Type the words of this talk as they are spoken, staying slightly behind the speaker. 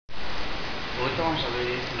vamos a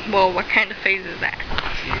ver. Well, what kind of face is that?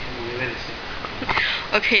 Así como debe de ser.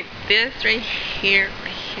 Okay, this right here,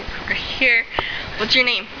 right here. What's your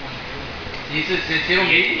name? ¿Sí se hicieron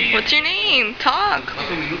bien? What's your name? Talk.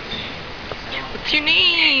 4 minutos. What's your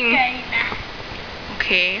name?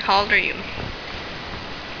 Okay, how old are you?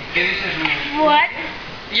 ¿Y qué dice su...? What?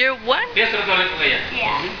 You're what? ¿Quieres hacer otra vez con ella?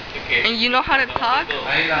 Yeah. And you know how to talk?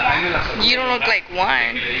 Ahí me la saludó. You don't look like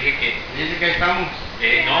one. Le dije que... Dice que ahí estamos.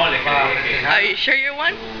 No, le dije que... Are you sure you're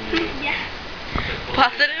one? Yeah.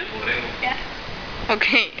 Positive? Yeah.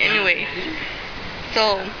 Okay, anyways.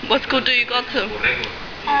 So, what school do you go to?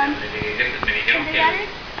 Kindergarten?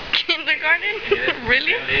 Kindergarten?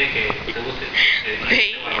 Really?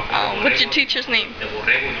 Okay, what's your teacher's name?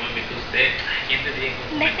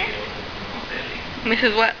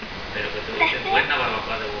 Mrs. what?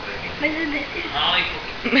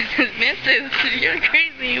 Mrs. Mrs. You're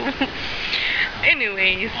crazy.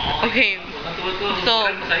 Anyways, okay. So,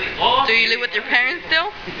 do you live with your parents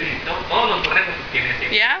still?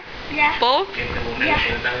 Yeah? Yeah. Both?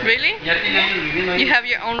 Yeah. Really? Ya tiene años viviendo ahí. You have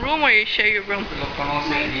your own room or you share your room? Lo conoce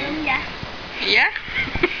My bien. room, yeah. Yeah?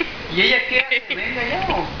 ¿Y ella qué hace? ¿Vende allá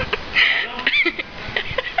o?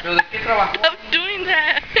 ¿Pero de qué trabajó? Stop doing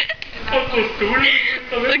that.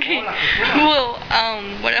 Okay. Well,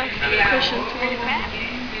 what else? Questions?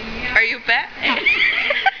 Are you fat?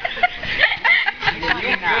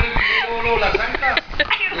 Yo las ancas de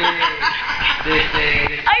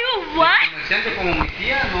Are you what? comerciante como mi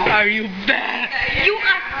tía, ¿no? Are you fat? You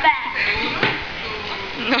are fat.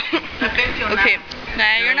 No. Okay.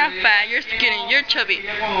 Nah, you're not fat. You're skinny. You're chubby.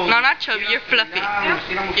 No, not chubby. You're fluffy.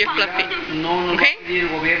 You're fluffy. No, Okay? el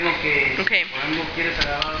gobierno que Okay. por ejemplo quieres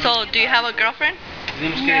agarrar. So, do you have a girlfriend?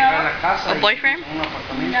 Tenemos que dejar la casa. A boyfriend? Un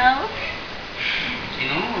apartamento. No. Si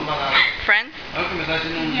no, nos va a dar. Friends? Algo que me está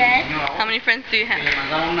diciendo un Yes. señor ahora. How many friends do you Que le have?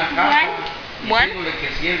 mandaron una casa. One? Diciéndole que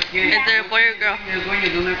si él quiere. Is there a boy or girl? Es dueño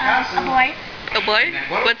de una casa. A boy. A boy? Me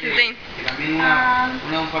acuerdo What's his name? que también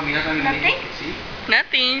un familiar también me dijo nothing. que sí.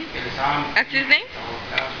 Nothing. Que le estaban. That's his name?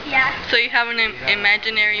 Yeah. So you have an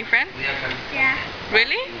imaginary friend? Yeah.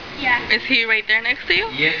 Really? Yeah. Is he right there next to you?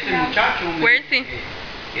 Y este muchacho. me Where is dijo he?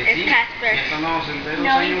 que It's sí, Casper. ya sonamos entre 2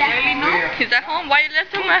 No, años. he's at home. He's at home? Why you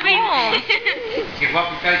left him at home? Que fue a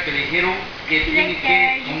aplicar que le dijeron que tiene Like que,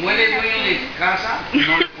 there, como él es dueño de casa,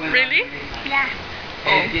 no le pueden Really? dar renta. Yeah.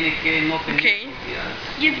 Él tiene que no tener Okay. propiedades.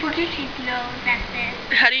 You're putting his nose at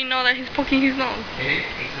this. How do you know that he's poking his nose?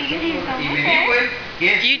 Because he's Y over me there. dijo él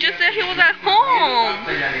que You just said he was at home.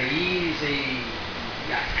 Ya leí, dice, y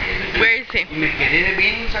ya. Where is he? Y me quedé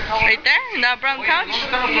bien sacado. Right there? In that brown Oye, couch? ¿dónde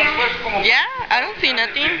están los traspuestos como? Yeah? I don't see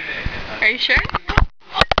nothing. Are you sure?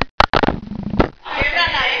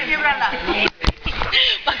 Quiebrala.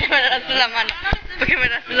 ¿Para qué me das la mano? ¿Para qué me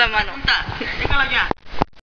das la mano? Déjala ya.